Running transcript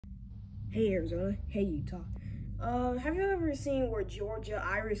Hey Arizona, hey Utah. Have you ever seen where Georgia,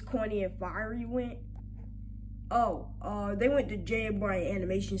 Iris, Corny, and Fiery went? Oh, they went to J. Bryant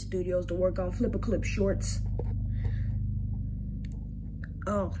Animation Studios to work on Flip a Clip shorts.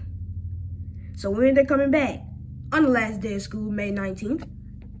 Oh, so when are they coming back? On the last day of school, May 19th.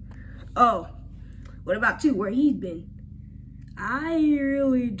 Oh, what about two, where he's been? I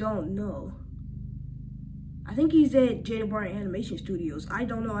really don't know. I think he's at J. Bryant Animation Studios. I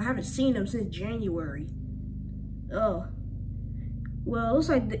don't know. I haven't seen him since January. Oh. Well, it looks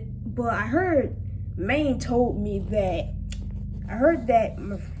like, but I heard Maine told me that,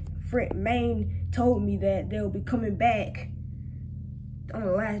 my friend Maine told me that they'll be coming back on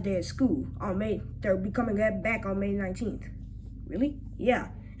the last day of school. They'll be coming back on May 19th. Really? Yeah,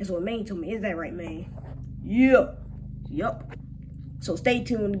 that's what Maine told me. Is that right, Maine? Yep. Yup. So stay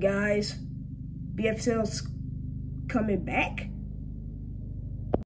tuned, guys. BFSL's coming back.